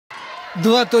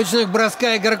Два точных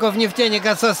броска игроков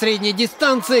 «Нефтяника» со средней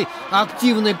дистанции,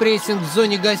 активный прессинг в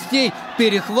зоне гостей,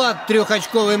 перехват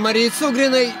трехочковой Марии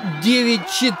Сугриной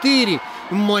 9-4.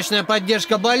 Мощная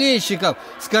поддержка болельщиков,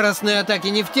 скоростные атаки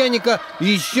 «Нефтяника»,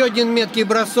 еще один меткий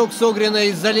бросок Сугриной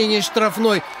из-за линии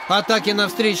штрафной, атаки на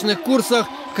встречных курсах,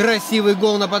 красивый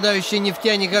гол нападающей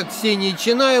 «Нефтяника» Ксении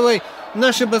Чинаевой.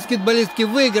 Наши баскетболистки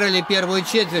выиграли первую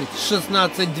четверть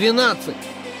 16-12.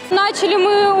 Начали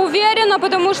мы уверенно,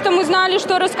 потому что мы знали,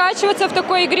 что раскачиваться в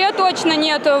такой игре точно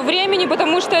нет времени,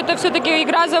 потому что это все-таки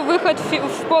игра за выход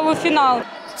в полуфинал.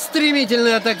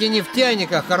 Стремительные атаки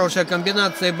 «Нефтяника», хорошая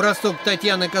комбинация и бросок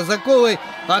Татьяны Казаковой,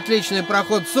 отличный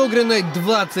проход Сугриной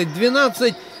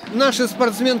 20-12. Наши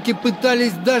спортсменки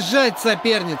пытались дожать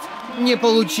соперниц, не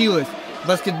получилось.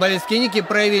 Баскетболистки Ники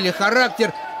проявили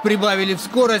характер, прибавили в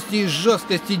скорости и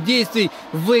жесткости действий,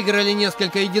 выиграли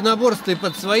несколько единоборств и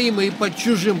под своим, и под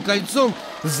чужим кольцом,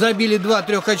 забили два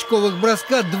трехочковых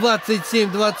броска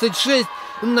 27-26,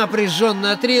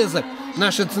 напряженный отрезок.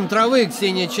 Наши центровые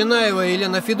Ксения Чинаева и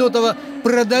Елена Федотова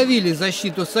продавили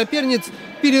защиту соперниц.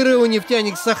 В перерыве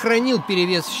 «Нефтяник» сохранил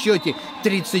перевес в счете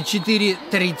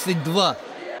 34-32.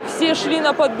 Все шли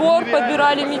на подбор,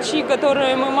 подбирали мячи,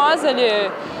 которые мы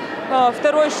мазали.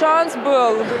 Второй шанс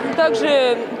был.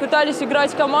 Также пытались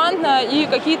играть командно и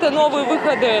какие-то новые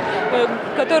выходы,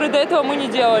 которые до этого мы не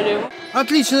делали.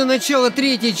 Отличное начало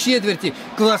третьей четверти.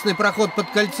 Классный проход под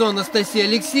кольцо Анастасии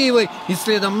Алексеевой. И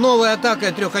следом новая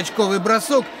атака, трехочковый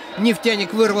бросок.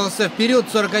 «Нефтяник» вырвался вперед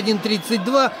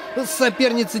 41-32.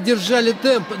 Соперницы держали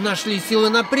темп, нашли силы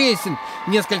на прессинг.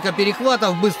 Несколько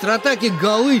перехватов, быстрые атаки,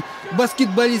 голы.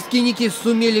 Баскетболистки Ники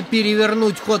сумели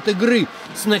перевернуть ход игры.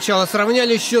 Сначала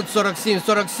сравняли счет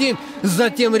 47-47,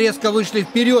 затем резко вышли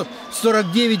вперед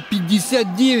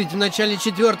 49-59 в начале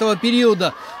четвертого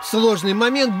периода. Сложный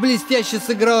момент блестяще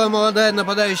сыграла молодая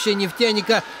нападающая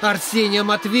 «Нефтяника» Арсения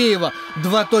Матвеева.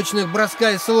 Два точных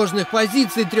броска из сложных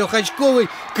позиций, трехочковый,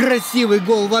 красивый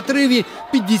гол в отрыве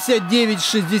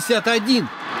 59-61.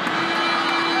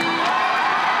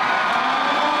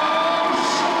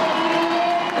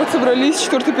 Собрались,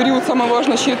 четвертый период, самая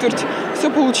важная четверть. Все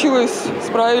получилось,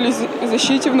 справились в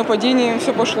защите, в нападении,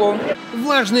 все пошло.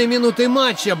 Важные минуты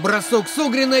матча, бросок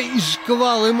Сугриной и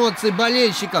шквал эмоций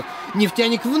болельщиков.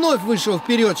 «Нефтяник» вновь вышел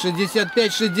вперед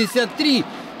 65-63.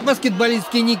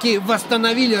 Баскетболистки Ники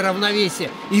восстановили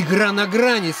равновесие. Игра на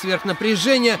грани,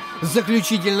 сверхнапряжение.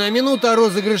 Заключительная минута,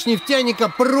 розыгрыш «Нефтяника»,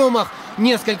 промах.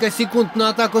 Несколько секунд на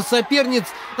атаку соперниц.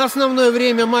 Основное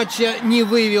время матча не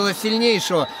выявило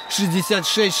сильнейшего.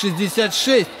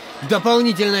 66-66.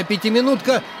 Дополнительная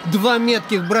пятиминутка. Два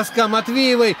метких броска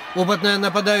Матвеевой. Опытная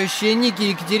нападающая Ники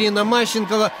Екатерина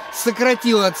Мащенкова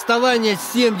сократила отставание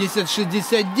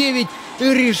 70-69.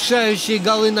 Решающие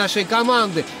голы нашей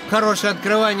команды. Хорошее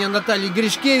открывание Натальи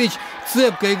Гришкевич.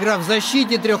 Цепкая игра в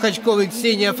защите. Трехочковый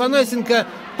Ксения Афанасенко.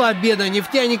 Победа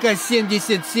 «Нефтяника»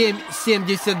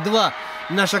 77-72.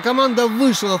 Наша команда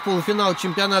вышла в полуфинал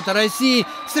чемпионата России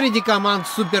среди команд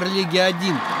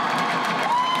Суперлиги-1.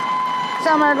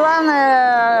 Самое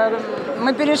главное,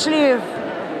 мы перешли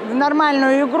в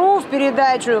нормальную игру, в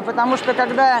передачу, потому что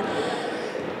когда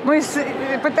мы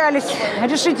пытались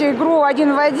решить игру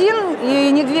 1 в 1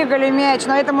 и не двигали мяч,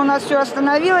 на этом у нас все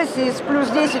остановилось, из плюс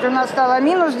 10 у нас стало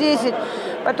минус 10.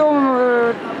 Потом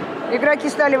игроки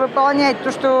стали выполнять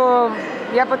то, что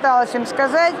я пыталась им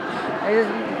сказать.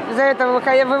 Из-за этого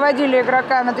выводили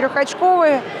игрока на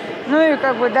трехочковые. Ну и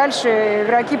дальше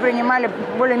игроки принимали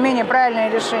более-менее правильные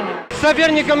решения.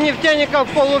 Соперником «Нефтяника» в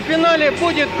полуфинале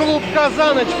будет клуб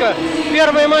 «Казаночка».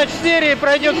 Первый матч серии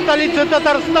пройдет в столице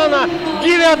Татарстана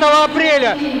 9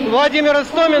 апреля. Владимир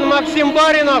Истомин, Максим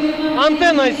Баринов,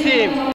 «Антенна 7».